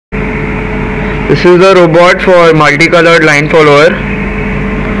This is the robot for multicolored line follower,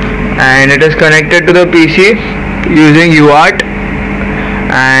 and it is connected to the PC using UART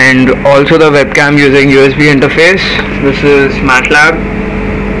and also the webcam using USB interface. This is MATLAB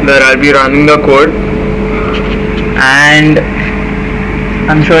where I'll be running the code, and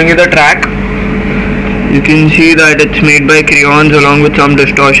I'm showing you the track. You can see that it's made by crayons along with some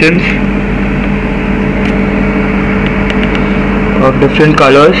distortions of different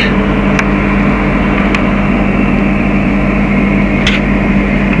colors.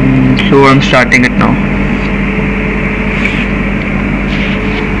 So I'm starting it now.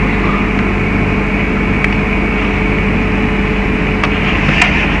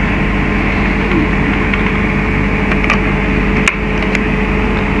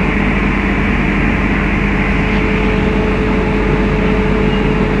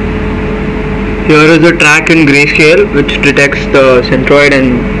 Here is the track in grayscale which detects the centroid,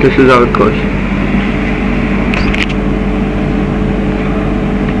 and this is how it goes.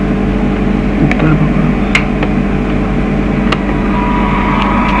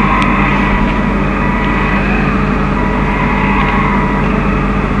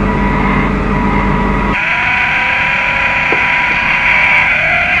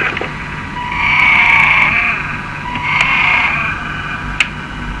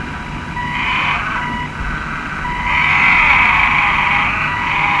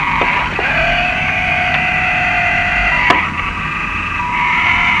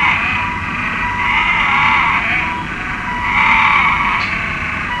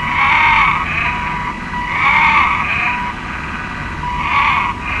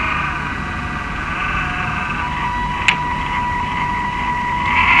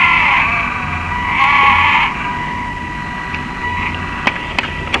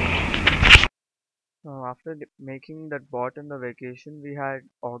 After making that bot in the vacation, we had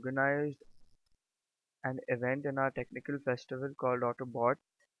organized an event in our technical festival called Autobot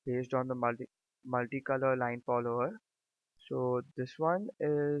based on the multicolor line follower. So this one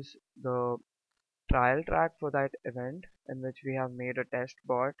is the trial track for that event, in which we have made a test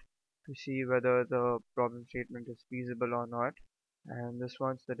bot to see whether the problem statement is feasible or not. And this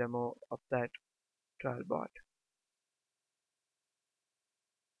one's the demo of that trial bot.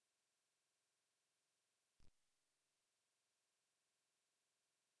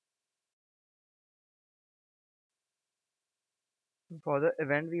 For the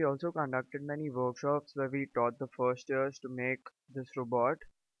event, we also conducted many workshops where we taught the first years to make this robot,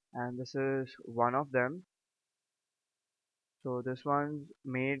 and this is one of them. So this one's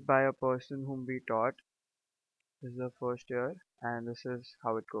made by a person whom we taught. This is the first year, and this is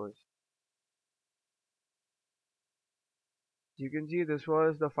how it goes. You can see this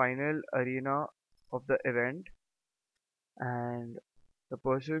was the final arena of the event, and the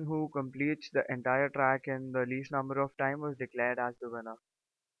person who completes the entire track in the least number of time was declared as the winner.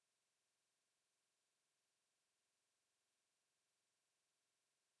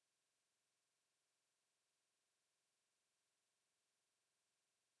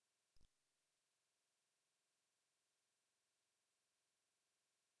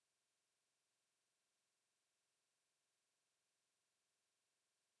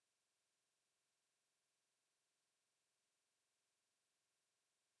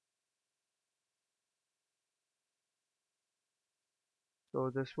 So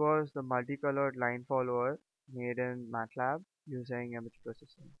this was the multicolored line follower made in MATLAB using image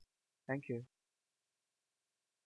processing. Thank you.